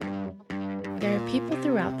There are people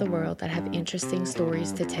throughout the world that have interesting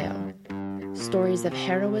stories to tell. Stories of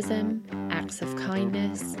heroism, acts of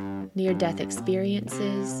kindness, near-death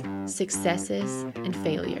experiences, successes, and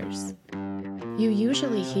failures. You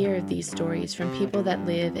usually hear of these stories from people that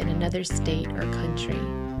live in another state or country.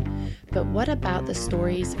 But what about the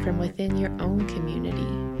stories from within your own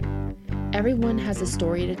community? Everyone has a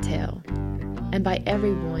story to tell. And by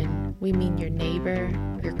everyone, we mean your neighbor,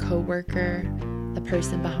 your coworker, the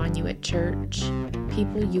person behind you at church,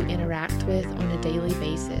 people you interact with on a daily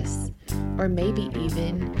basis, or maybe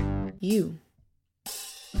even you.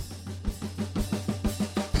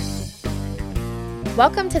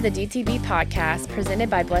 Welcome to the DTB podcast presented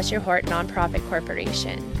by Bless Your Heart Nonprofit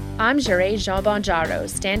Corporation. I'm Jure Jean Bonjaro,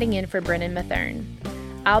 standing in for Brennan Mathern.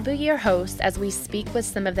 I'll be your host as we speak with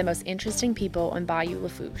some of the most interesting people on Bayou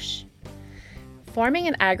Lafourche. Farming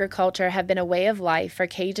and agriculture have been a way of life for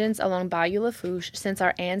Cajuns along Bayou Lafourche since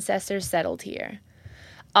our ancestors settled here.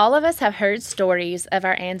 All of us have heard stories of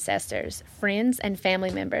our ancestors, friends, and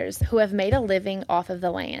family members who have made a living off of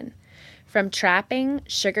the land, from trapping,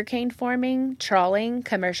 sugarcane farming, trawling,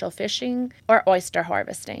 commercial fishing, or oyster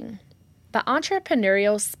harvesting. The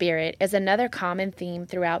entrepreneurial spirit is another common theme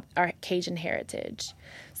throughout our Cajun heritage,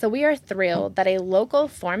 so we are thrilled that a local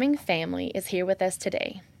farming family is here with us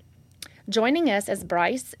today. Joining us is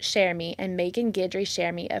Bryce Cheramie and Megan Guidry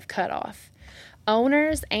Cheramie of Cutoff,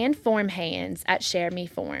 owners and farm hands at Cheramie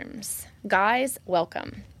Farms. Guys,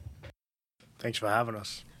 welcome. Thanks for having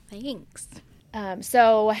us. Thanks.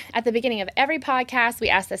 So at the beginning of every podcast, we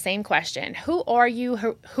ask the same question. Who are you?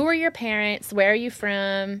 Who are your parents? Where are you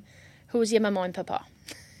from? Who's your mama and papa?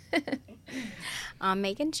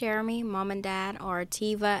 Megan Cheramie, mom and dad are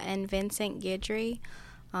Tiva and Vincent Guidry.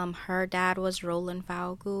 Her dad was Roland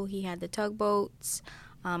Falgu. He had the tugboats.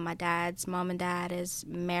 My dad's mom and dad is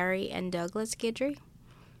Mary and Douglas Guidry.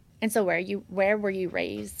 And so where were you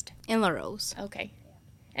raised? In La Rose. Okay.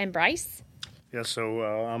 And Bryce? Yeah, so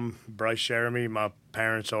I'm Bryce Cheramie. My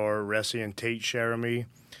parents are Ressie and Tate Cheramie.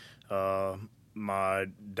 My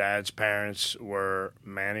dad's parents were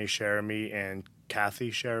Manny Cheramie and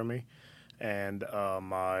Kathy Cheramie. And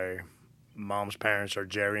my mom's parents are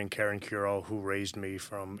Jerry and Karen Curall, who raised me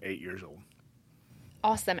from 8 years old.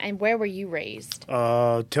 Awesome. And where were you raised?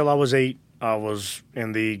 Till I was 8, I was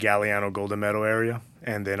in the Galliano Golden Meadow area,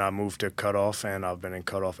 and then I moved to Cutoff, and I've been in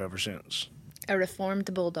Cutoff ever since. A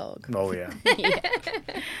reformed bulldog. Oh, yeah.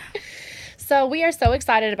 So we are so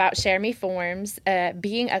excited about Cheramie Farms.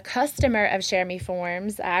 Being a customer of Cheramie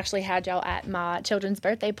Farms, I actually had y'all at my children's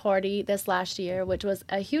birthday party this last year, which was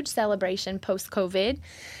a huge celebration post-COVID.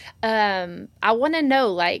 I want to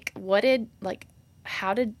know,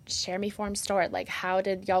 how did Cheramie Farms start? Like, how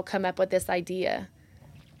did y'all come up with this idea?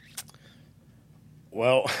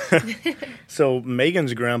 Well, so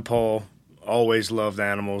Megan's grandpa always loved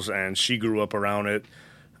animals, and she grew up around it.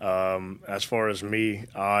 As far as me,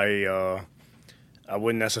 I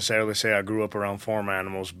wouldn't necessarily say I grew up around farm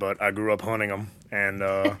animals, but I grew up hunting them and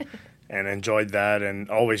and enjoyed that, and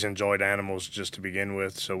always enjoyed animals just to begin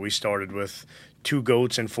with. So we started with 2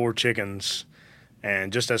 goats and 4 chickens,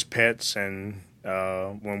 and just as pets. And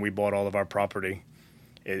when we bought all of our property,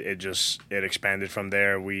 it expanded from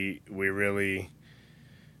there. We really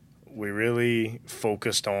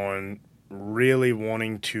focused on really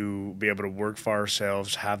wanting to be able to work for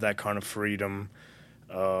ourselves, have that kind of freedom,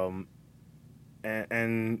 and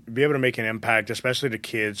be able to make an impact, especially to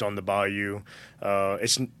kids on the bayou.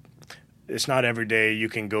 It's not every day you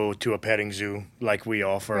can go to a petting zoo like we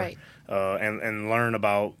offer, right. And learn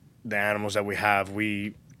about the animals that we have.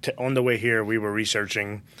 On the way here, we were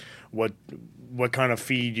researching what kind of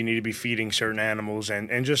feed you need to be feeding certain animals,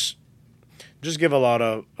 and just give a lot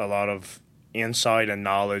of insight and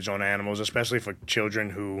knowledge on animals, especially for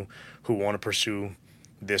children who want to pursue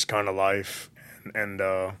this kind of life, and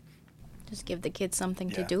Just give the kids something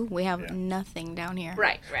to do. We have nothing down here.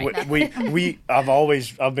 Right. I've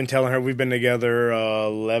been telling her, we've been together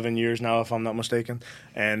 11 years now, if I'm not mistaken,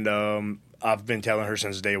 and I've been telling her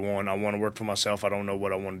since day one, I want to work for myself. I don't know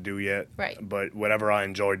what I want to do yet. Right. But whatever I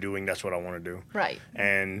enjoy doing, that's what I want to do. Right.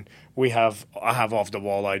 And I have off the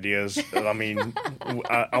wall ideas. I mean,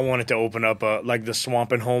 I wanted to open up like the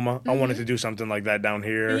swamp in Homa. Mm-hmm. I wanted to do something like that down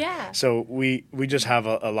here. Yeah. So we just have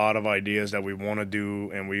a lot of ideas that we want to do,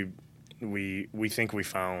 and we think we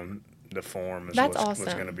found the farm is what's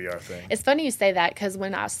going to be our thing. It's funny you say that, because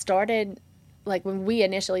when I started, when we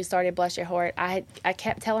initially started Bless Your Heart, I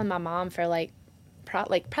kept telling my mom for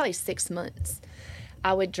probably 6 months.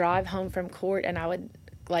 I would drive home from court and I would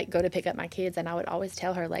go to pick up my kids, and I would always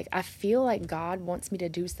tell her, I feel like God wants me to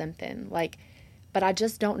do something. but I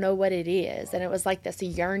just don't know what it is. And it was like this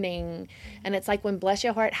yearning. And it's like when Bless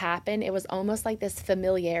Your Heart happened, it was almost like this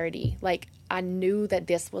familiarity. Like I knew that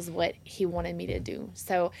this was what he wanted me to do.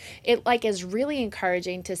 So it like is really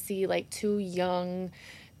encouraging to see like two young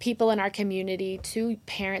people in our community, two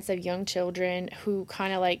parents of young children who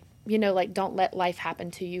kind of like, you know, like don't let life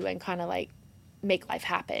happen to you and kind of like make life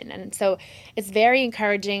happen. And so it's very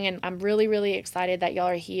encouraging, and I'm really, really excited that y'all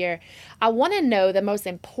are here. I want to know the most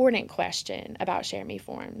important question about Cheramie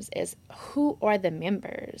Farms is, who are the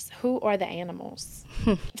members? Who are the animals?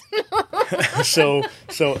 So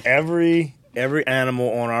every animal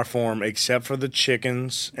on our farm except for the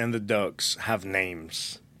chickens and the ducks have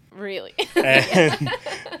names. Really?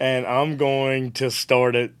 And I'm going to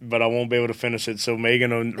start it, but I won't be able to finish it. So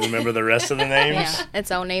Megan will remember the rest of the names. Yeah,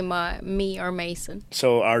 it's all named me or Mason.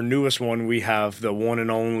 So our newest one, we have the one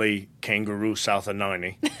and only kangaroo south of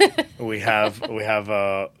 90. we have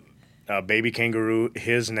a baby kangaroo.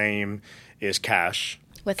 His name is Cash.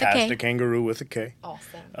 With a Cash K. the kangaroo with a K.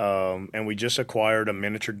 Awesome. And we just acquired a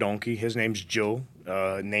miniature donkey. His name's Joe,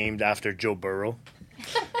 named after Joe Burrow.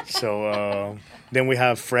 So then we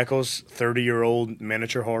have Freckles, 30-year-old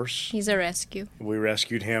miniature horse. He's a rescue. We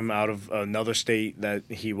rescued him out of another state that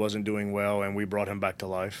he wasn't doing well, and we brought him back to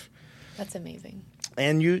life. That's amazing.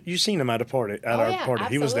 And you seen him at a party our party. Absolutely.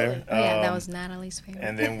 He was there. Yeah, that was Natalie's favorite.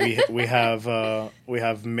 And then we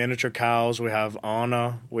have miniature cows. We have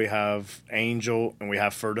Anna. We have Angel, and we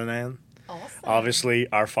have Ferdinand. Awesome.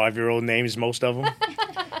 Obviously, our 5-year-old names most of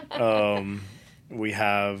them. We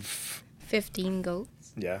have 15 goats.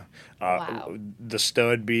 Yeah. Wow. The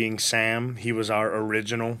stud being Sam. He was our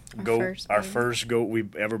original goat. Our first goat we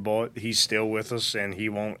ever bought. He's still with us, and he's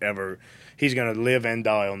going to live and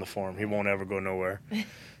die on the farm. He won't ever go nowhere.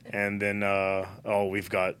 And then, we've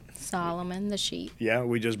got Solomon, the sheep. Yeah,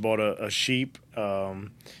 we just bought a sheep.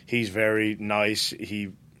 He's very nice.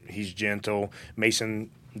 He's gentle.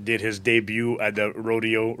 Mason did his debut at the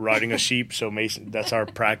rodeo riding a sheep, so Mason, that's our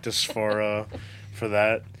practice for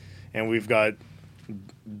that. And we've got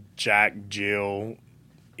Jack, Jill,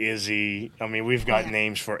 Izzy. I mean, we've got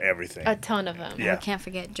names for everything. A ton of them. Yeah. We can't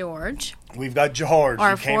forget George. We've got George.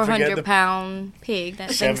 Our 400-pound pig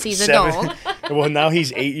that thinks he's a dog. Well, now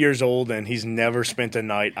he's 8 years old, and he's never spent a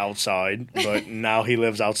night outside. But now he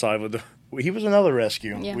lives outside with he was another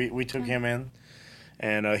rescue. Yeah. We took him in,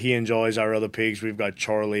 and he enjoys our other pigs. We've got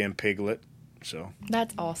Charlie and Piglet. So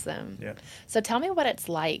That's awesome. Yeah. So tell me what it's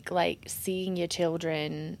like seeing your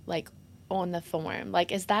children like on the farm.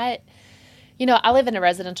 Like, is that, you know, I live in a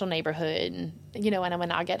residential neighborhood, you know, and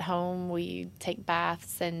when I get home, we take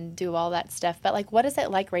baths and do all that stuff. But like, what is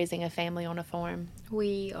it like raising a family on a farm?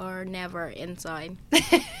 We are never inside.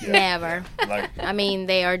 Yeah. Never. Like, I mean,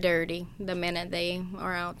 they are dirty the minute they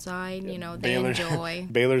are outside. You know, they enjoy.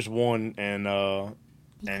 Baylor's one, and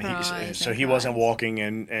he wasn't walking,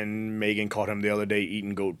 and Megan caught him the other day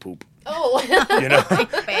eating goat poop. Oh, You know,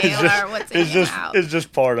 Baylor, what's in your mouth? it's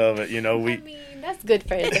just part of it. You know, I mean, that's good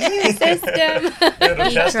for his immune system.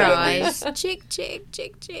 He cries, chick, chick,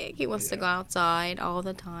 chick, chick. He wants to go outside all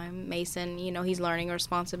the time. Mason, you know, he's learning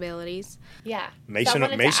responsibilities. Yeah. Mason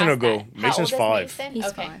will go. How Mason's old is 5. Mason? He's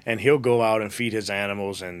okay. 5. And he'll go out and feed his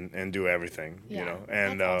animals and do everything. Yeah, You know,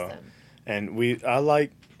 and that's awesome. and I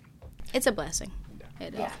like. It's a blessing.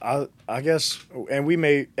 It is. Yeah. I guess,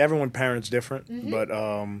 and everyone parents different, but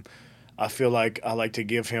I feel like I like to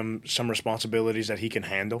give him some responsibilities that he can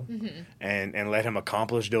handle, and let him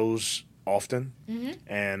accomplish those often,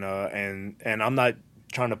 and I'm not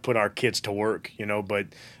trying to put our kids to work, you know, but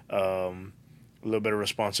a little bit of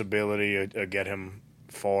responsibility get him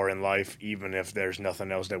far in life, even if there's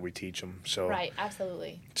nothing else that we teach him. So Right,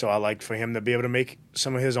 absolutely. So I like for him to be able to make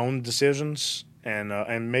some of his own decisions,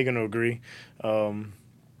 and Megan will agree.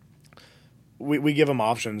 We give him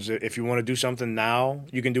options. If you want to do something now,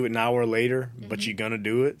 you can do it now or later, but you're gonna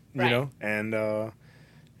do it, you know. And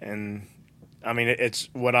I mean, it's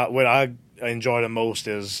what I enjoy the most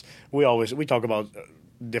is we talk about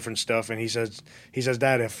different stuff, and he says,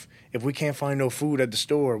 Dad, if we can't find no food at the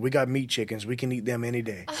store, we got meat chickens. We can eat them any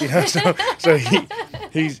day. You know, so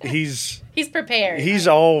he's prepared. He's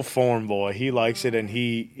all farm boy. He likes it, and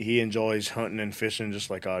he enjoys hunting and fishing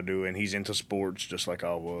just like I do, and he's into sports just like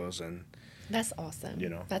I was. And that's awesome. You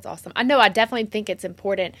know, that's awesome. I know. I definitely think it's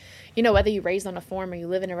important. You know, whether you raise on a farm or you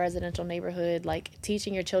live in a residential neighborhood, like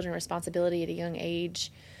teaching your children responsibility at a young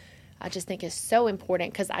age, I just think is so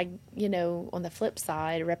important, because you know, on the flip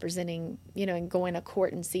side, representing, you know, and going to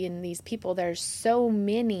court and seeing these people, there's so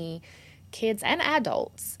many kids and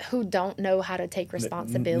adults who don't know how to take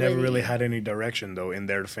responsibility. Never really had any direction, though, in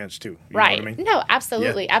their defense, too. You right. know what I mean? No,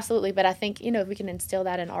 absolutely, absolutely. But I think, if we can instill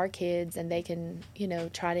that in our kids and they can,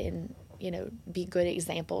 try to, be good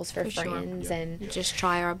examples for friends. Sure. And just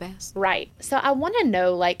try our best. Right. So I want to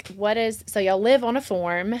know, so y'all live on a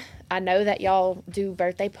farm. I know that y'all do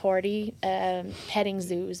birthday party, petting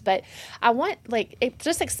zoos, but I want,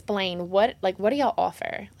 just explain what do y'all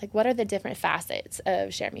offer? What are the different facets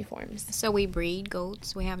of Cheramie Farms? So we breed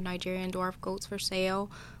goats. We have Nigerian dwarf goats for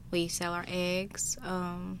sale. We sell our eggs.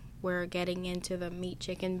 We're getting into the meat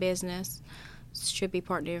chicken business. Should be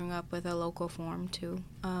partnering up with a local farm too.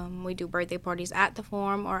 We do birthday parties at the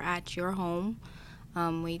farm or at your home.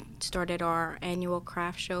 We started our annual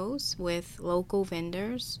craft shows with local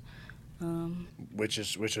vendors. Which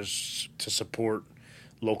is to support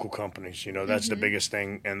local companies. That's the biggest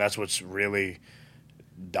thing, and that's what's really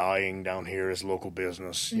dying down here is local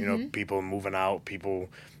business. People moving out, people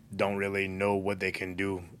don't really know what they can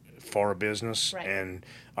do for a business. Right. And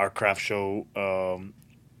our craft show,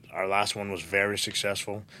 our last one was very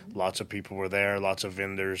successful. Lots of people were there. Lots of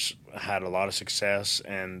vendors had a lot of success,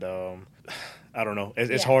 and I don't know.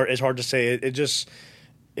 It's hard. It's hard to say.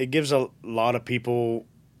 It gives a lot of people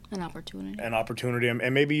an opportunity,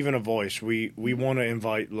 and maybe even a voice. We want to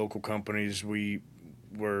invite local companies. We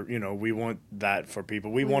want that for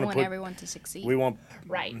people. We want everyone to succeed. We want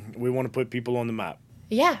to put people on the map.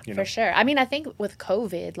 Yeah, for sure. I mean, I think with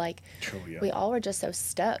COVID, we all were just so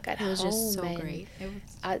stuck at home. It was just so great.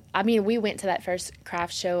 I mean, we went to that first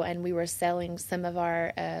craft show and we were selling some of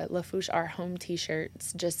our Lafourche, our home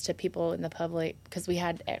T-shirts, just to people in the public because we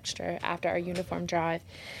had extra after our uniform drive.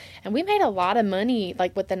 And we made a lot of money,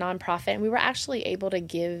 with the nonprofit. And we were actually able to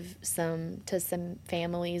give some to some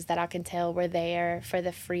families that I can tell were there for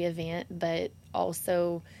the free event, but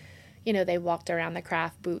also they walked around the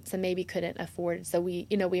craft booths and maybe couldn't afford. So we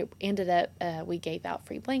ended up, we gave out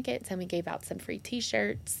free blankets and we gave out some free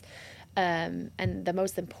T-shirts. And the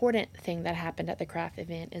most important thing that happened at the craft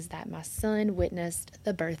event is that my son witnessed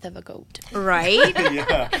the birth of a goat. Right?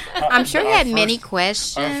 Yeah. I'm sure he had many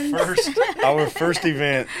questions. Our first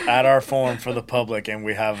event at our farm for the public, and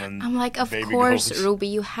we have an I'm like, of course, goats. Ruby,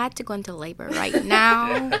 you had to go into labor right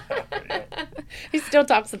now. He still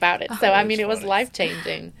talks about it. So, it was funny.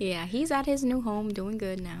 life-changing. Yeah, he's at his new home doing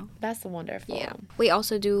good now. That's wonderful. Yeah. We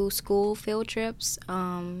also do school field trips.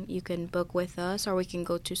 You can book with us or we can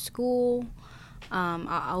go to school.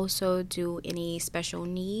 I also do any special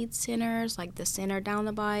needs centers, like the center down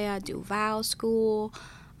the Bahia. I do VAL school.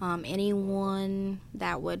 Anyone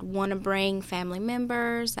that would want to bring family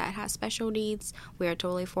members that has special needs, we are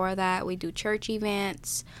totally for that. We do church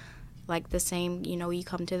events. The same, you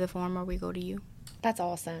come to the farm or we go to you. That's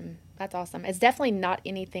awesome. It's definitely not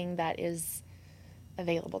anything that is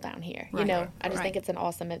available down here. Right. I just think it's an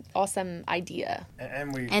awesome idea.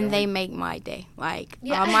 And they make my day.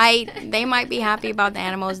 They might be happy about the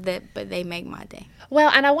animals, but they make my day.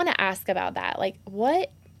 Well, and I want to ask about that.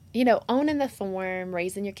 What, owning the farm,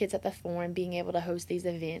 raising your kids at the farm, being able to host these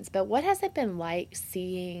events, but what has it been like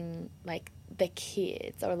seeing, the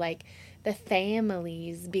kids or, the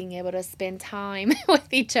families being able to spend time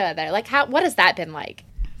with each other? What has that been like?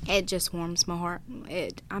 It just warms my heart.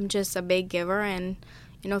 I'm just a big giver, and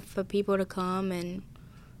for people to come and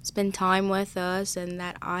spend time with us, and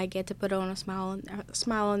that I get to put on a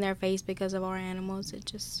smile on their face because of our animals,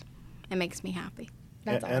 it makes me happy.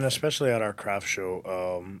 That's awesome. And especially at our craft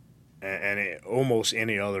show, and almost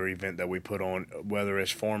any other event that we put on, whether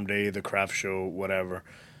it's Farm Day, the craft show, whatever.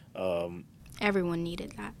 Everyone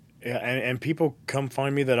needed that. Yeah, and people come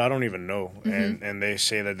find me that I don't even know, and they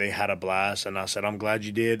say that they had a blast, and I said, I'm glad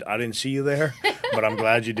you did. I didn't see you there, but I'm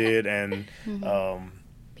glad you did, and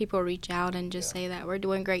people reach out and just say that we're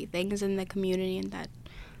doing great things in the community, and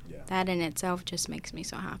that in itself just makes me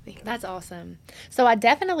so happy. That's awesome. So I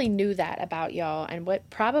definitely knew that about y'all, and what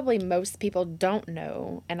probably most people don't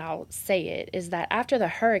know, and I'll say it, is that after the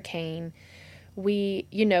hurricane, we,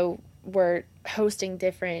 were hosting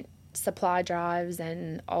different supply drives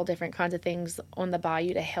and all different kinds of things on the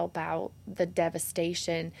bayou to help out the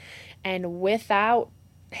devastation. And without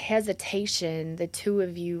hesitation, the two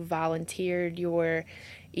of you volunteered your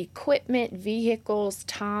equipment, vehicles,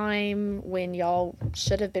 time when y'all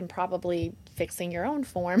should have been probably fixing your own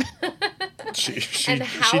farm. She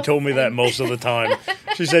told me that most of the time.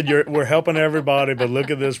 She said, we're helping everybody, but look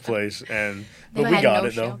at this place. But we got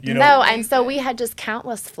it, though. No, and so we had just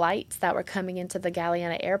countless flights that were coming into the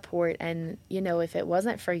Galeana airport. And, if it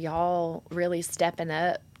wasn't for y'all really stepping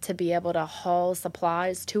up to be able to haul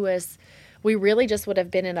supplies to us, we really just would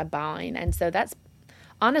have been in a bind. And so that's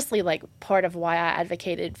honestly, like, part of why I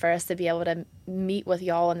advocated for us to be able to meet with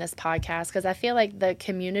y'all in this podcast, because I feel like the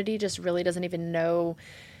community just really doesn't even know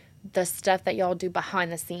the stuff that y'all do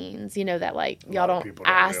behind the scenes, you know, that, like, y'all don't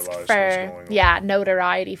ask for,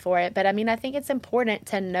 notoriety for it. But, I mean, I think it's important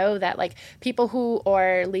to know that, like, people who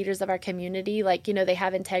are leaders of our community, like, you know, they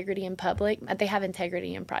have integrity in public, but they have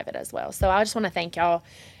integrity in private as well. So I just want to thank y'all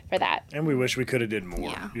for that. And we wish we could have did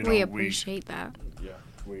more. Yeah, we appreciate that. Yeah.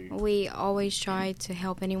 We always try to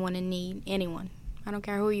help anyone in need, anyone. I don't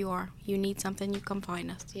care who you are. You need something, you come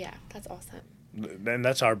find us. Yeah, that's awesome. And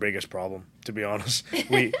that's our biggest problem, to be honest.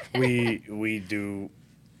 We do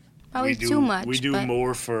too much. We do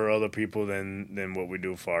more for other people than what we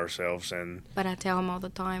do for ourselves. But I tell them all the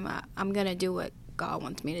time, I'm gonna do what God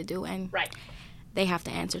wants me to do, and they have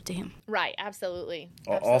to answer to Him. Right, absolutely.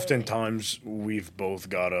 Oftentimes, we've both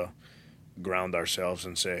gotta ground ourselves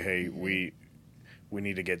and say, "Hey, we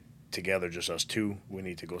need to get together, just us two. We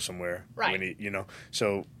need to go somewhere. Right. We need,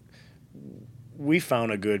 so." We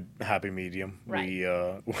found a good happy medium. Right.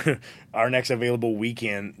 Our next available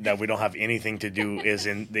weekend that we don't have anything to do is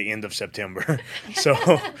in the end of September. So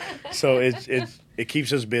it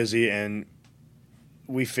keeps us busy, and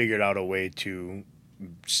we figured out a way to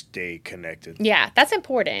stay connected. Yeah, that's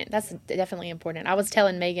important. That's definitely important. I was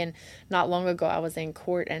telling Megan not long ago, I was in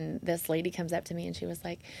court, and this lady comes up to me and she was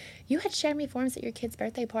like, "You had Cheramie forms at your kid's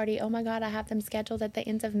birthday party. Oh my God, I have them scheduled at the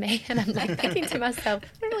end of May." And I'm like thinking to myself, I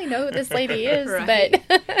don't really know who this lady is, but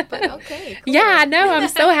okay. Cool. Yeah, I know. I'm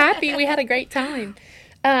so happy. We had a great time.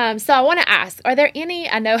 So I want to ask, are there any,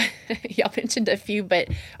 I know y'all mentioned a few, but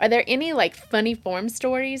are there any, like, funny form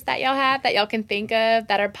stories that y'all have that y'all can think of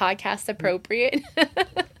that are podcast appropriate?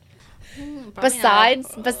 Besides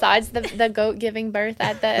the goat giving birth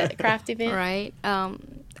at the craft event? Right.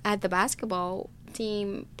 At the basketball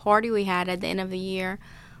team party we had at the end of the year,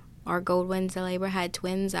 our Gold Wins the Labor had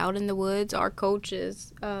twins out in the woods. Our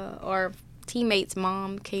coaches, our teammates'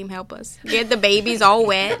 mom came help us get the babies all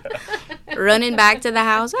wet, running back to the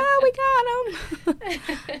house. Oh, we got them.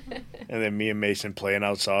 And then me and Mason playing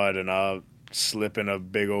outside, and I slip in a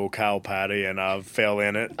big old cow patty, and I fell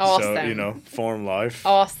in it. Awesome. So, form life.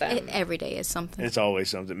 Awesome. Every day is something. It's always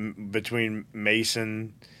something. Between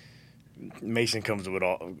Mason comes with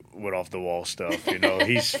off the wall stuff.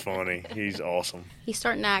 He's funny. He's awesome. He's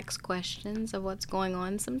starting to ask questions of what's going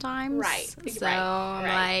on sometimes. Right. So I'm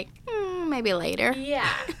like, maybe later.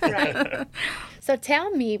 Yeah. Right. So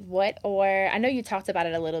tell me I know you talked about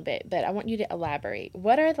it a little bit, but I want you to elaborate.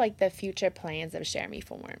 What are, like, the future plans of Cheramie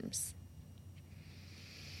Forms?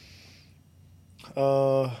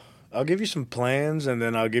 I'll give you some plans, and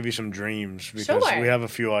then I'll give you some dreams, because we have a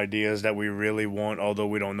few ideas that we really want, although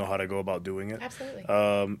we don't know how to go about doing it. Absolutely.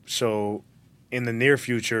 So in the near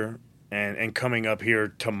future, and coming up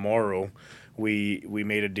here tomorrow, we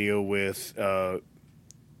made a deal with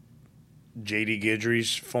J.D.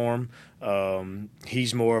 Guidry's farm.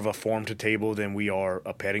 He's more of a farm to table than we are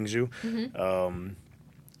a petting zoo. Mm-hmm.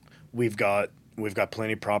 We've got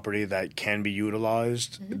plenty of property that can be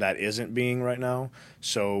utilized that isn't being right now.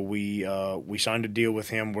 So we signed a deal with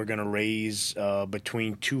him. We're going to raise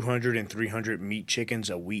between 200 and 300 meat chickens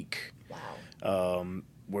a week. Wow.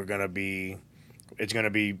 It's going to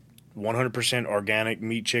be 100% organic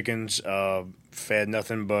meat chickens, fed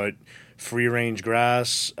nothing but free-range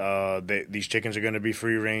grass. These chickens are going to be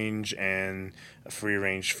free-range and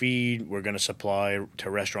free-range feed. We're going to supply to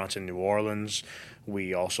restaurants in New Orleans.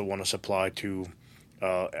 We also want to supply to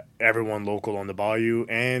everyone local on the bayou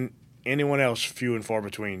and anyone else few and far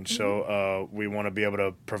between. Mm-hmm. So we want to be able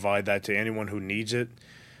to provide that to anyone who needs it,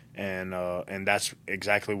 and that's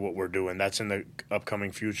exactly what we're doing. That's in the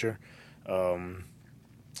upcoming future.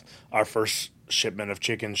 Our first shipment of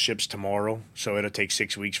chickens ships tomorrow, so it'll take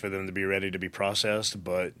 6 weeks for them to be ready to be processed.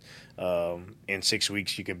 But in 6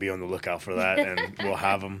 weeks, you can be on the lookout for that, and we'll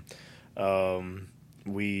have them.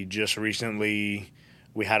 We just recently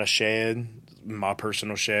had a shed, my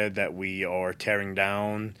personal shed, that we are tearing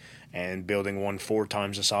down and building one 4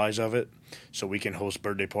 times the size of it, so we can host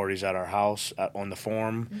birthday parties at our house on the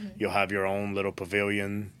farm. Mm-hmm. You'll have your own little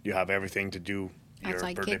pavilion. You have everything to do your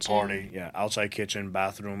outside birthday kitchen. Party. Yeah, outside kitchen,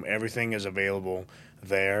 bathroom, everything is available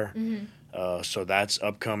there. Mm-hmm. So that's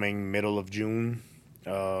upcoming middle of June,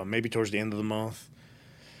 maybe towards the end of the month.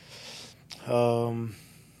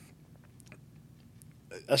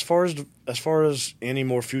 As far as any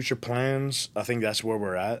more future plans, I think that's where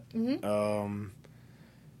we're at. Mm-hmm.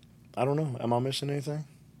 I don't know. Am I missing anything?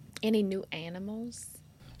 Any new animals?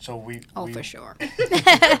 So for sure. We're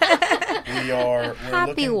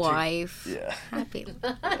happy wife. Yeah. Happy.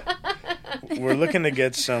 We're looking to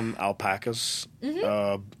get some alpacas.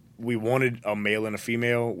 Mm-hmm. we wanted a male and a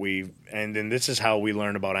female. And then this is how we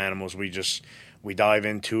learn about animals. We dive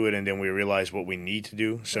into it, and then we realize what we need to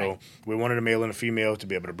do. So we wanted a male and a female to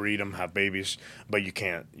be able to breed them, have babies, but you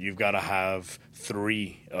can't. You've got to have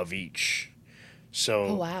 3 of each.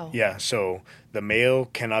 So yeah, so the male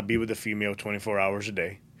cannot be with the female 24 hours a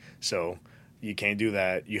day. So you can't do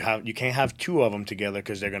that. You can't have 2 of them together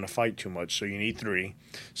because they're going to fight too much. So you need 3.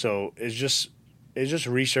 So it's just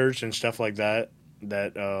research and stuff like that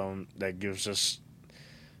gives us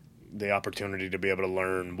the opportunity to be able to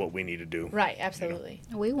learn what we need to do. Right, absolutely.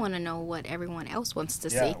 You know? We want to know what everyone else wants to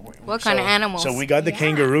see. What kind of animals? So we got the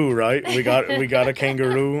kangaroo, right? We got a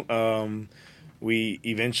kangaroo. We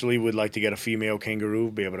eventually would like to get a female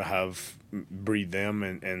kangaroo, be able to breed them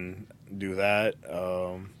and do that.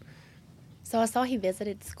 So I saw he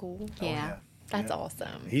visited school. Yeah. That's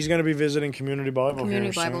awesome. He's going to be visiting Community Bible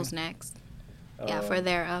Community here Bible's soon. next. For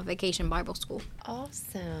their vacation Bible school.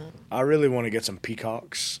 Awesome. I really want to get some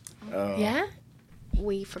peacocks. Yeah?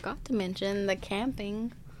 We forgot to mention the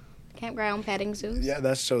campground petting zoos. Yeah,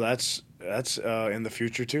 that's in the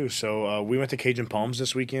future too. So we went to Cajun Palms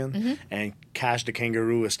this weekend, and Cash the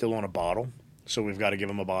kangaroo is still on a bottle. So we've got to give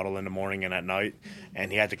him a bottle in the morning and at night,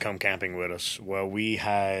 and he had to come camping with us. Well, we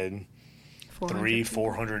had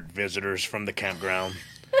 400 visitors from the campground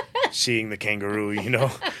seeing the kangaroo, you know.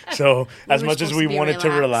 So as much as we wanted to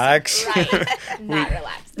relax, Not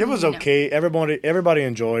relaxed. It was okay. Everybody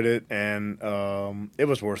enjoyed it, and it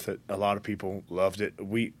was worth it. A lot of people loved it.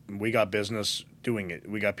 We got business doing it.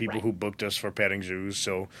 We got people who booked us for petting zoos.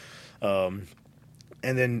 So, and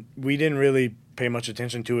then we didn't really pay much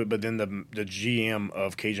attention to it. But then the GM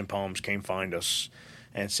of Cajun Palms came find us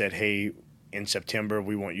and said, "Hey, in September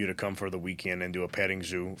we want you to come for the weekend and do a petting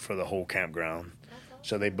zoo for the whole campground."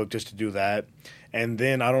 So they booked us to do that. And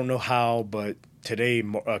then I don't know how, but today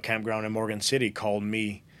a campground in Morgan City called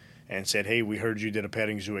me and said, "Hey, we heard you did a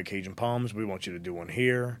petting zoo at Cajun Palms. We want you to do one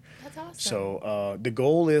here." That's awesome. So the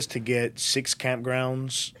goal is to get 6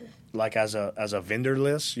 campgrounds, like as a vendor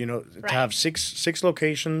list, you know, to have six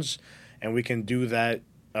locations, and we can do that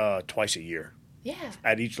twice a year. Yeah.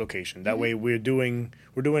 At each location. That way we're doing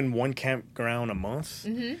one campground a month,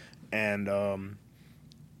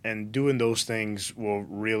 and doing those things will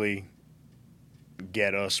really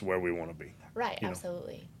get us where we want to be. Right,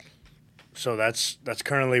 absolutely. So that's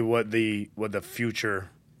currently what the future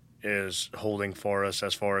is holding for us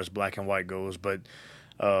as far as Black and White goes. But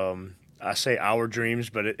I say our dreams,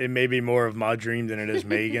 but it may be more of my dream than it is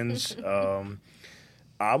Megan's.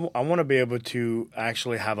 I want to be able to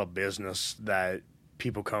actually have a business that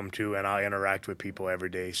people come to, and I interact with people every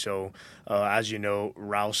day. So as you know,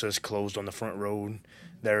 Rouse is closed on the front road.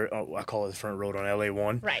 I call it the front road on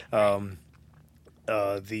LA1. Right.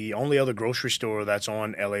 The only other grocery store that's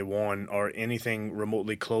on LA1 or anything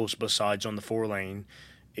remotely close besides on the 4-lane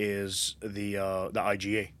is the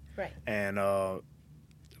IGA. Right. And a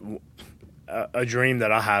dream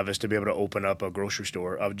that I have is to be able to open up a grocery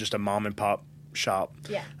store, just a mom and pop shop.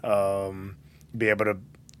 Yeah. Be able to.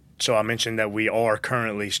 So I mentioned that we are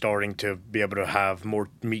currently starting to be able to have more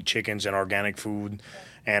meat, chickens, and organic food.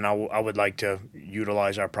 And I would like to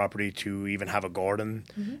utilize our property to even have a garden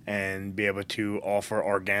and be able to offer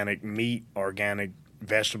organic meat, organic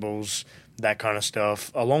vegetables, that kind of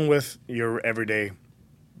stuff, along with your everyday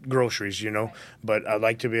groceries, you know. Right. But I'd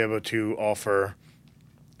like to be able to offer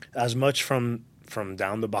as much from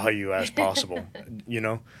down the bayou as possible, you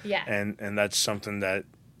know. Yeah. And that's something that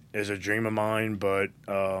is a dream of mine, but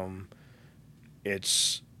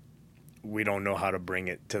we don't know how to bring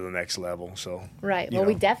it to the next level. So right. Well,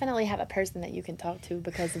 we definitely have a person that you can talk to,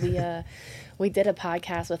 because we did a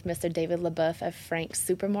podcast with Mr. David LaBeouf of Frank's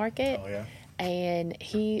Supermarket. Oh yeah. And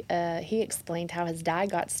he explained how his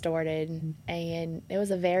dad got started, and it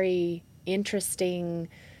was a very interesting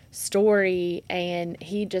story, and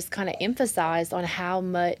he just kind of emphasized on how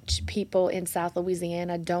much people in South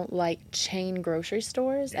Louisiana don't like chain grocery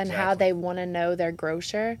stores. Exactly. And how they want to know their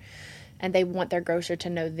grocer, and they want their grocer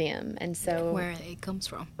to know them, and so where it comes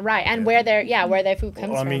from, right? And where their food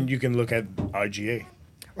comes from. I mean, you can look at IGA,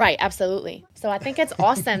 right? Absolutely. So I think it's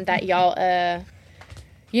awesome that y'all, are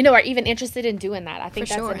even interested in doing that. I think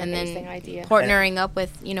that's an amazing idea. Partnering up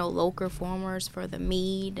with local farmers for the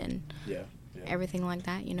meat and everything like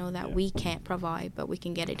that. We can't provide, but we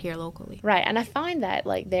can get it here locally. Right, and I find that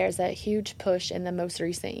there's a huge push in the most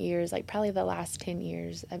recent years, probably the last 10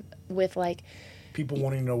 years, with people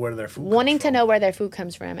wanting to know where their food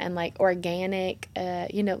comes from, and organic,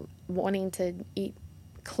 wanting to eat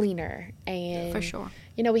cleaner, and for sure.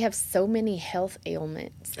 We have so many health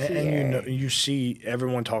ailments here. And you see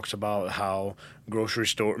everyone talks about how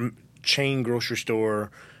chain grocery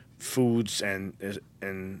store foods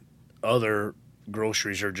and other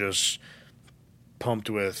groceries are just pumped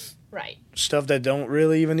with stuff that don't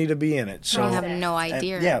really even need to be in it. So I have no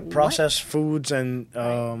idea. Processed foods and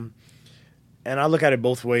I look at it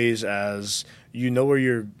both ways as where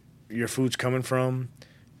your food's coming from,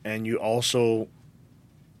 and you also,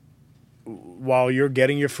 while you're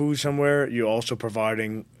getting your food somewhere, you're also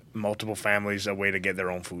providing multiple families a way to get their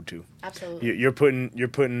own food too. Absolutely. You're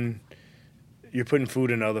putting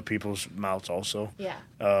food in other people's mouths also.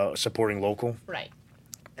 Yeah. Supporting local. Right.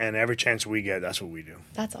 And every chance we get, that's what we do.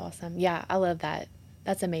 That's awesome. Yeah, I love that.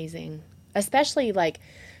 That's amazing. Especially like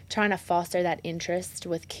trying to foster that interest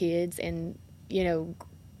with kids in,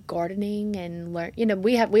 gardening and learn.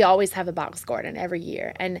 We always have a box garden every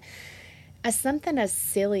year, and as something as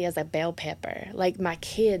silly as a bell pepper, like my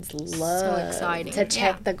kids love to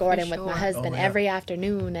check the garden with my husband every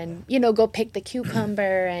afternoon, and go pick the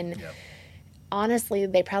cucumber. And honestly,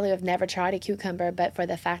 they probably have never tried a cucumber, but for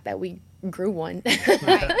the fact that we grew one,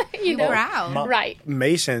 proud, right?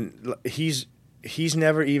 Mason, he's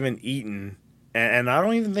never even eaten, and I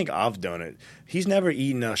don't even think I've done it. He's never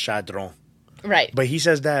eaten a chardon. Right. But he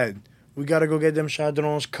says, Dad, we got to go get them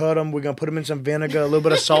chardons, cut them. We're going to put them in some vinegar, a little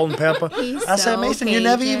bit of salt and pepper. I said, Mason, you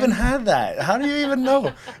never even had that. How do you even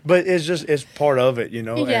know? But it's part of it,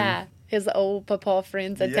 Yeah. And his old papa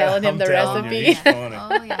friends are telling him the recipe. You, he's funny.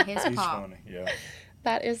 Oh, yeah, he's funny. Yeah.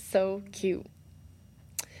 That is so cute.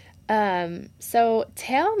 So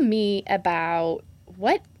tell me about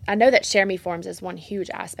I know that Cheramie Forms is one huge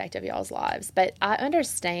aspect of y'all's lives, but I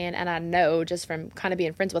understand and I know just from kind of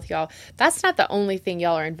being friends with y'all, that's not the only thing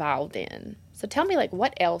y'all are involved in. So tell me,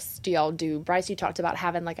 what else do y'all do? Bryce, you talked about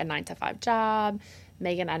having a 9-to-5 job.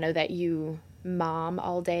 Megan, I know that you mom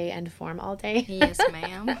all day and form all day. Yes,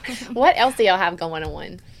 ma'am. What else do y'all have going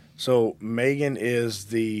on? So Megan is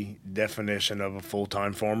the definition of a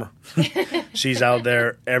full-time former. She's out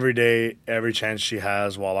there every day, every chance she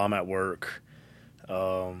has while I'm at work.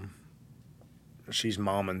 She's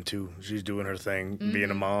momming too. She's doing her thing, being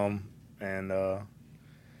a mom, and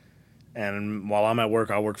while I'm at work,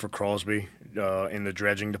 I work for Crosby in the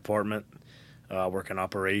dredging department. I work in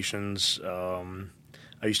operations. I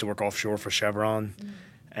used to work offshore for Chevron,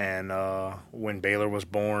 and when Baylor was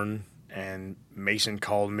born, and Mason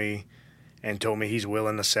called me and told me he's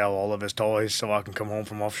willing to sell all of his toys so I can come home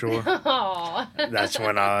from offshore. That's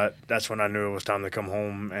when I knew it was time to come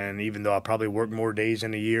home. And even though I probably work more days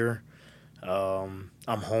in a year, I'm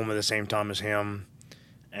home at the same time as him,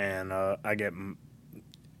 and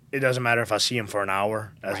it doesn't matter if I see him for an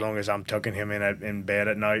hour, as long as I'm tucking him in bed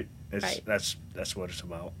at night. That's what it's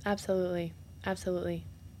about. Absolutely.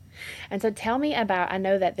 And so tell me about, I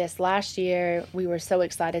know that this last year we were so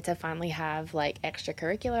excited to finally have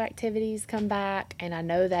extracurricular activities come back, and I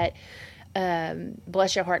know that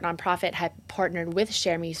Bless Your Heart nonprofit had partnered with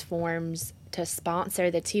Cheramie's Forms to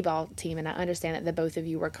sponsor the T-ball team, and I understand that the both of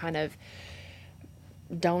you were kind of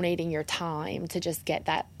donating your time to just get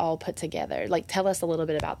that all put together. Tell us a little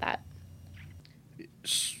bit about that.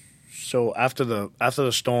 So after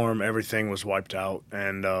the storm, everything was wiped out,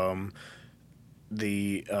 and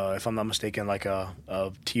if I'm not mistaken,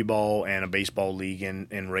 a T-ball and a baseball league in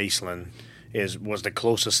Raceland was the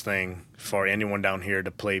closest thing for anyone down here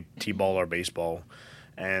to play T-ball or baseball,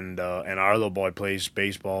 and our little boy plays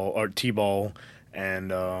baseball or T-ball, and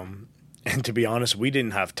to be honest, we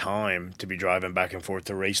didn't have time to be driving back and forth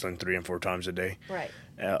to Raceland 3 and 4 times a day,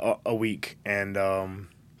 a week, and I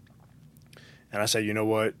said, you know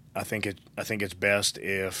what, I think it's best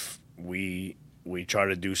if we try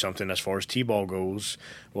to do something as far as T-ball goes.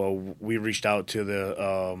 Well, we reached out to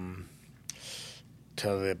the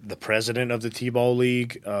president of the T-ball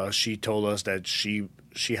league. She told us that she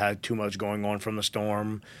had too much going on from the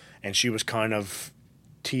storm, and she was kind of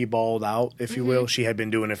T-balled out, if you will. She had been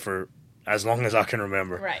doing it for as long as I can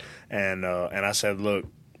remember. Right. And I said, look,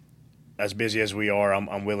 as busy as we are,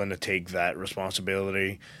 I'm willing to take that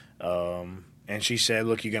responsibility. And she said,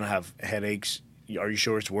 look, you're going to have headaches. Are you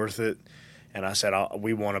sure it's worth it? And I said,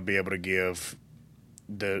 we want to be able to give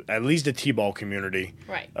at least the T-ball community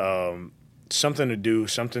something to do,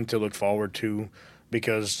 something to look forward to,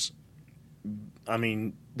 because, I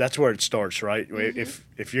mean, that's where it starts, right?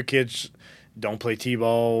 If your kids don't play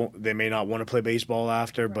T-ball, they may not want to play baseball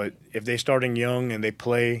after, but if they're starting young and they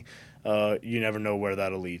play, you never know where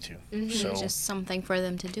that'll lead to. So just something for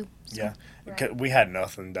them to do. So. Yeah, we had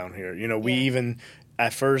nothing down here. We even...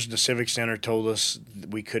 At first, the Civic Center told us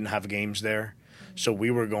we couldn't have games there, so we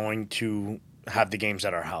were going to have the games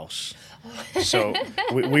at our house. So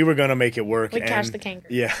we were gonna make it work. We catch the kangaroo.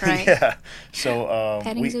 Yeah, Right. yeah. So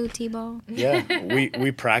Petting zoo, T-ball. yeah,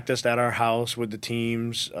 we practiced at our house with the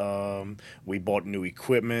teams. We bought new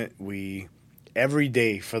equipment. Every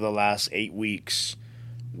day for the last 8 weeks,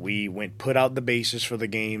 we went put out the bases for the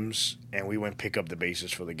games, and we went pick up the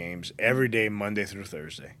bases for the games every day, Monday through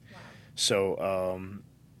Thursday. Wow. So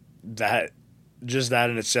that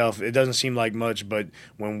in itself, it doesn't seem like much, but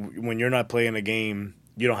when you're not playing a game,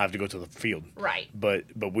 you don't have to go to the field. Right. But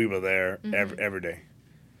we were there every day.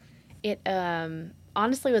 It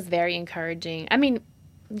honestly was very encouraging. I mean,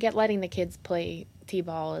 letting the kids play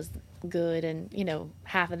t-ball is good, and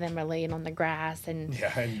half of them are laying on the grass and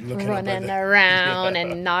running around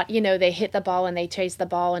and not, they hit the ball and they chase the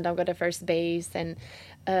ball and don't go to first base, and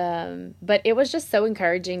but it was just so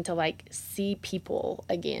encouraging to see people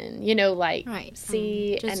again, Right.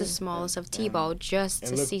 see just the smallest of t-ball, just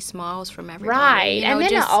to see smiles from everybody, right? And then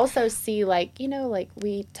to also see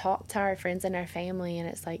we talk to our friends and our family, and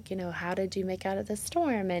it's how did you make out of the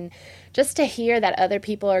storm, and just to hear that other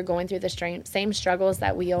people are going through the same struggles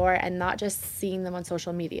that we are, and not just seeing them on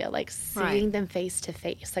social media, seeing them face to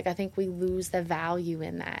face. I think we lose the value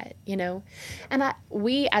in that, and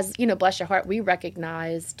we as bless your heart, we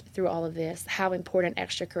recognized through all of this how important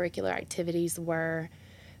extracurricular activities were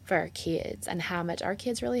for our kids, and how much our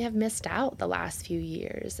kids really have missed out the last few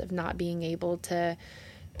years of not being able to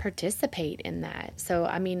participate in that. So,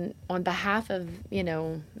 I mean, on behalf of, me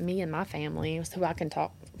and my family, who I can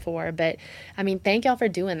talk for, but I mean, thank y'all for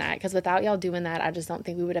doing that, because without y'all doing that, I just don't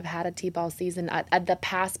think we would have had a t-ball season. The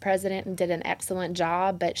past president did an excellent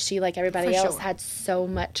job, but she, like everybody else, had so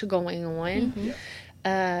much going on. Mm-hmm. Yeah.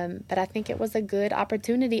 But I think it was a good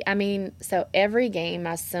opportunity. I mean, so every game,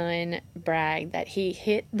 my son bragged that he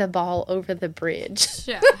hit the ball over the bridge.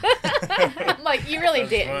 Yeah. I'm like, you really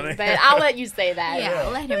didn't, funny. But I'll let you say that. Yeah,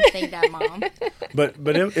 let him think that, Mom.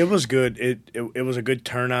 But it was good. It was a good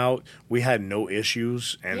turnout. We had no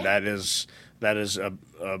issues, and that is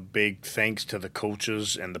a big thanks to the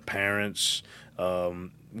coaches and the parents.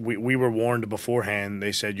 We were warned beforehand.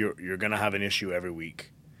 They said you're going to have an issue every week.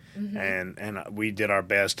 Mm-hmm. And we did our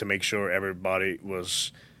best to make sure everybody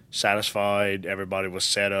was satisfied, everybody was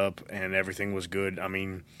set up, and everything was good. I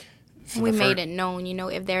mean, we made it known,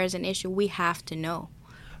 if there is an issue, we have to know.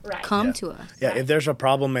 Right. Come to us. Yeah, if there's a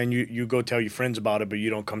problem and you go tell your friends about it, but you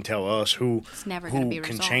don't come tell us who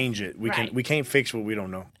can change it. We can't fix what we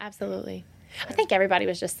don't know. Absolutely. I think everybody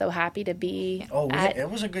was just so happy to be. It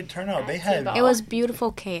was a good turnout. They had it was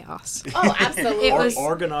beautiful chaos. Oh, absolutely! It was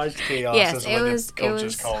organized chaos. Yes, it was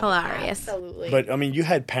hilarious. Absolutely. But I mean, you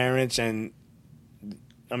had parents, and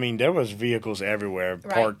I mean, there was vehicles everywhere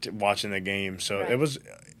parked watching the game. So it was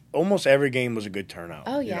almost every game was a good turnout.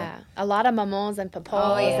 Oh yeah, a lot of mamons and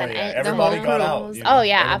papas and everybody got out. Absolutely.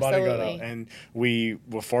 Got out. And we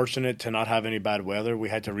were fortunate to not have any bad weather. We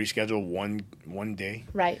had to reschedule one day.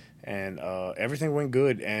 Right. And everything went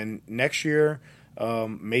good. And next year,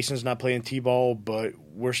 Mason's not playing t-ball, but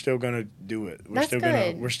we're still gonna do it.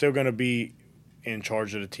 We're still gonna be in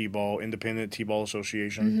charge of the t-ball, Independent T-Ball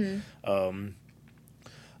Association. Mm-hmm.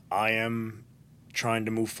 I am trying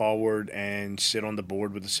to move forward and sit on the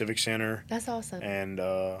board with the Civic Center. That's awesome. And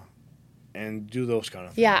do those kind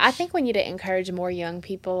of things. Yeah, I think we need to encourage more young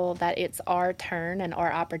people that it's our turn and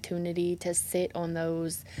our opportunity to sit on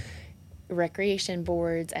those recreation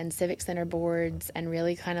boards and civic center boards, and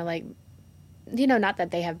really kind of not that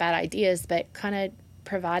they have bad ideas, but kind of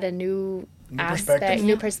provide a new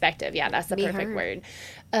perspective. Yeah, that's the perfect word.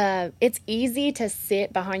 It's easy to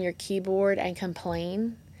sit behind your keyboard and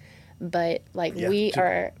complain, but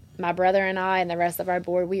my brother and I and the rest of our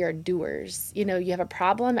board, we are doers. You have a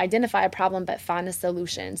problem, identify a problem, but find a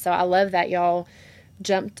solution. So I love that y'all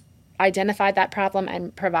identified that problem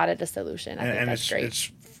and provided a solution. I think that's great. It's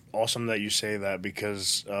awesome that you say that,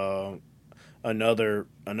 because another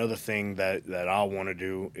thing that I want to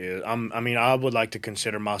do is I would like to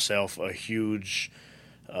consider myself a huge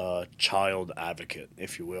child advocate,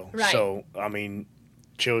 if you will. Right. So I mean,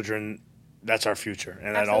 children, that's our future,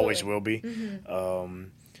 and that always will be. Mm-hmm.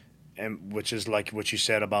 And which is like what you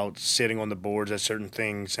said about sitting on the boards at certain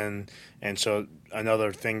things, and so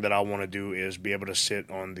another thing that I want to do is be able to sit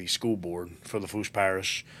on the school board for the Foos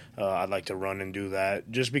Parish. I'd like to run and do that,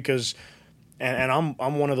 just because, and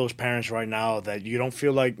I'm one of those parents right now that you don't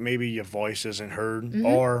feel like maybe your voice isn't heard, mm-hmm.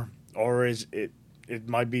 or is it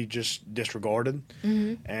might be just disregarded,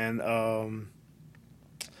 mm-hmm. and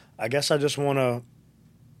I guess I just want to.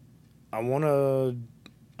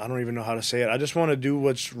 I don't even know how to say it. I just want to do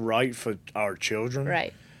what's right for our children,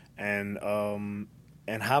 right? And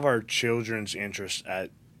have our children's interests at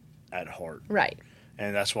at heart. Right.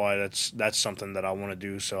 And that's why that's something that I want to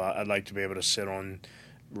do. So I'd like to be able to sit on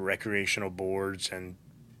recreational boards and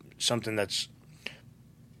something that's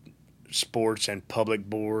sports and public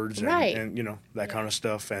boards and, right. and that kind of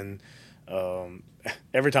stuff. And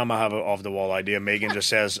every time I have an off the wall idea, Megan just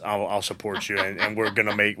says, I'll support you, and we're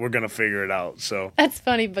gonna figure it out. So that's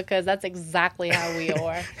funny because that's exactly how we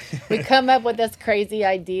are. We come up with this crazy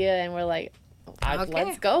idea and we're like,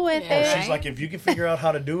 let's go with it. She's like, if you can figure out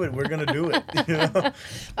how to do it, we're gonna do it.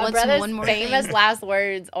 My brother's famous last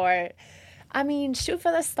words are, shoot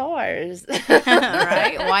for the stars.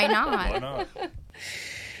 Right? Why not? Why not?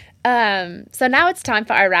 So now it's time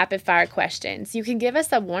for our rapid fire questions. You can give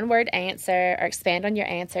us a one-word answer or expand on your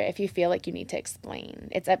answer if you feel like you need to explain.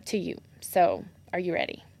 It's up to you. So, are you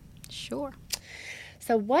ready? Sure.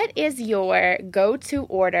 So, what is your go-to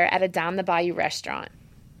order at a down the bayou restaurant?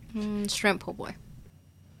 Shrimp po' boy.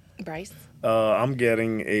 Bryce? I'm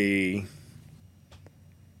getting a...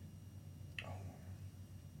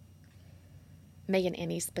 Megan,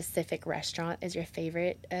 any specific restaurant is your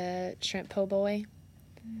favorite shrimp po' boy?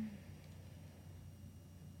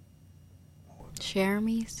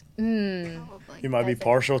 Cheramie's. You might be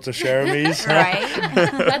partial to Cheramie's. Right.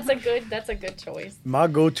 That's a good choice. My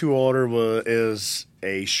go-to order is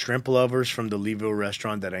a shrimp lovers from the Leeville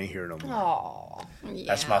restaurant that ain't here no more. Oh, Yeah.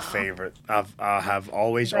 That's my favorite. I have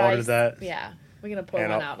always Bryce, ordered that. Yeah, we're gonna pour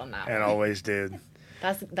one out on that and one. always did.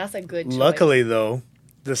 That's a good choice. Luckily, though,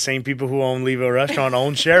 the same people who own Leeville restaurant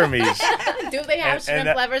own Cheramie's. Do they have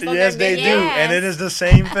shrimp lovers on yes, their they menu? do, and it is the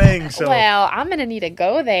same thing. So, well, I'm gonna need to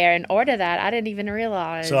go there and order that. I didn't even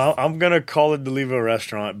realize. so I'm gonna call it the Leeville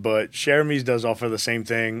restaurant, but Cheramie's does offer the same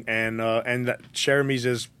thing, and Cheramie's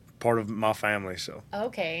is part of my family. So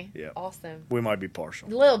okay, yeah, awesome. we might be partial.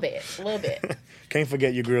 A little bit. Can't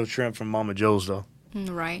forget your grilled shrimp from Mama Joe's though.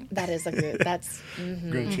 Right. That is a good. That's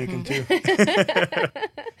Grilled chicken too.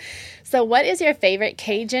 So, what is your favorite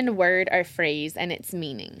Cajun word or phrase and its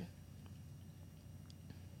meaning?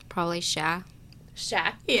 Probably sha.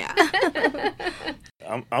 Sha. Yeah.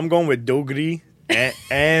 I'm going with Dogri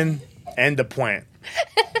and the Point.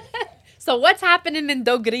 So what's happening in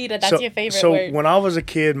Dogrita? That's your favorite word. So when I was a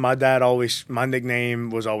kid, my nickname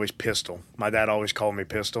was always Pistol. My dad always called me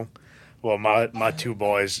Pistol. Well, my two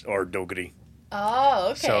boys are Dogri.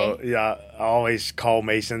 Oh, okay. So yeah, I always call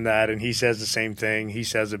Mason that, and he says the same thing. He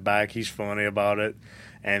says it back. He's funny about it.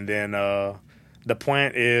 And then the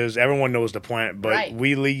Point is, everyone knows the Point, but right.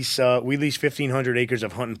 we lease 1,500 acres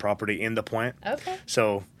of hunting property in the Point. Okay.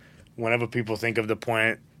 So whenever people think of the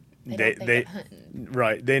Point, they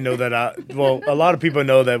right, they know that a lot of people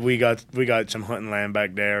know that we got some hunting land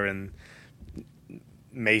back there, and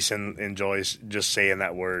Mason enjoys just saying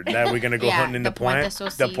that word. That we're gonna go hunting in the Point.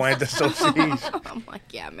 The Point de Saucisse. I'm like,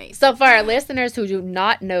 yeah, Mason. So for our listeners who do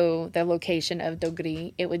not know the location of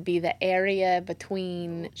Dogri, it would be the area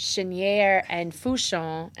between Cheniere and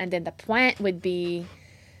Fouchon, and then the Point would be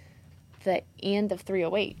the end of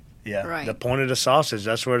 308. Yeah, right. The Point of the Sausage.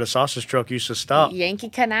 That's where the sausage truck used to stop. Yankee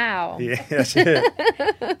Canal. Yeah, that's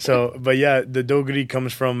it. So, but yeah, the Dogri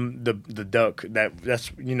comes from the duck.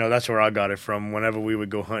 That's where I got it from. Whenever we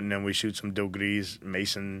would go hunting and we shoot some Dogris,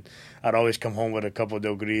 Mason, I'd always come home with a couple of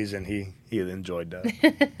Dogris, and he enjoyed that.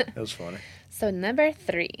 It was funny. So number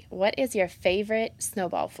 3, what is your favorite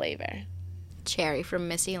snowball flavor? Cherry from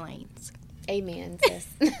Missy Lane's. Amen, sis.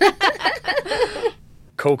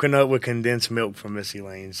 Coconut with condensed milk from Missy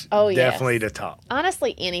Lane's. Oh, yeah. Definitely the top.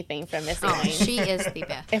 Honestly, anything from Missy Oh, Lane. she is the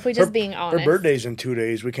best. If we're just being honest. Her birthday's in 2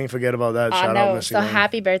 days. We can't forget about that. I Shout know. out Missy So Lane.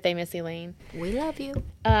 happy birthday, Missy Lane. We love you.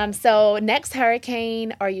 So next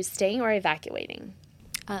hurricane, are you staying or evacuating?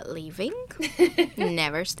 Leaving.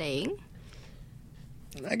 Never staying.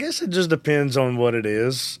 I guess it just depends on what it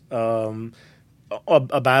is.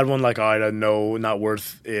 A bad one like Ida, no, not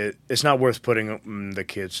worth it. It's not worth putting the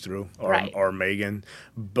kids through, or Megan.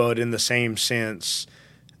 But in the same sense,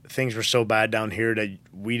 things were so bad down here that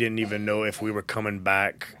we didn't even know if we were coming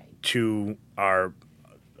back to our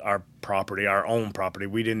property, our own property.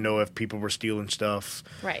 We didn't know if people were stealing stuff.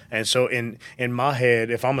 Right. And so in my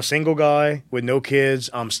head, if I'm a single guy with no kids,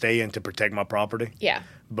 I'm staying to protect my property. Yeah.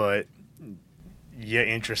 But your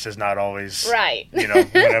interest is not always right.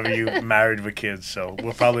 Whenever you married with kids. So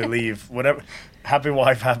we'll probably leave. Whatever. Happy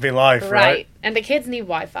wife, happy life, right? And the kids need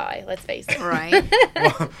Wi-Fi, let's face it. Right.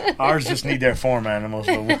 Well, ours just need their farm animals,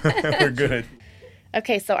 but we're good.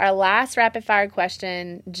 Okay, so our last rapid fire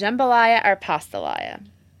question, jambalaya or pastalaya?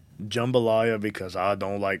 Jambalaya, because I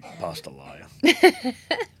don't like pastalaya.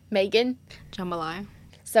 Megan? Jambalaya.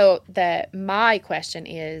 So my question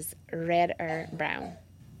is red or brown?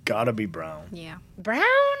 Gotta be brown. Yeah. Brown?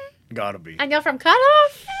 Gotta be. And you're from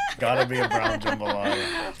Cutoff? Gotta be a brown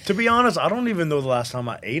jambalaya. To be honest, I don't even know the last time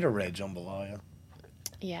I ate a red jambalaya.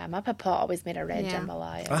 Yeah, my papa always made a red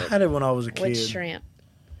jambalaya. I had it when I was a kid. With shrimp.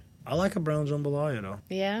 I like a brown jambalaya, though.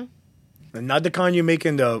 Yeah? And not the kind you make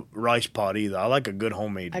in the rice pot, either. I like a good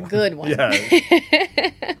homemade one. A good one.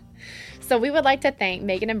 Yeah. So we would like to thank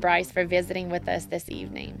Megan and Bryce for visiting with us this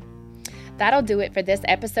evening. That'll do it for this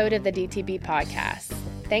episode of the DTB podcast.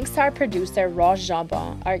 Thanks to our producer, Ross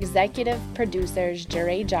Jambon, our executive producers,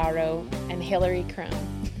 Jure Jaro and Hillary Crum,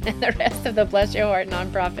 and the rest of the Bless Your Heart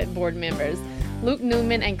nonprofit board members, Luke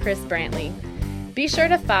Newman and Chris Brantley. Be sure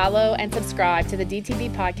to follow and subscribe to the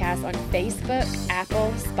DTB podcast on Facebook,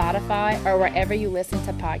 Apple, Spotify, or wherever you listen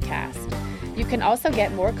to podcasts. You can also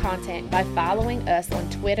get more content by following us on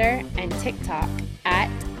Twitter and TikTok at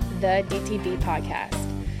the DTB podcast.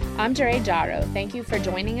 I'm Jure Jaro. Thank you for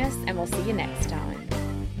joining us, and we'll see you next time.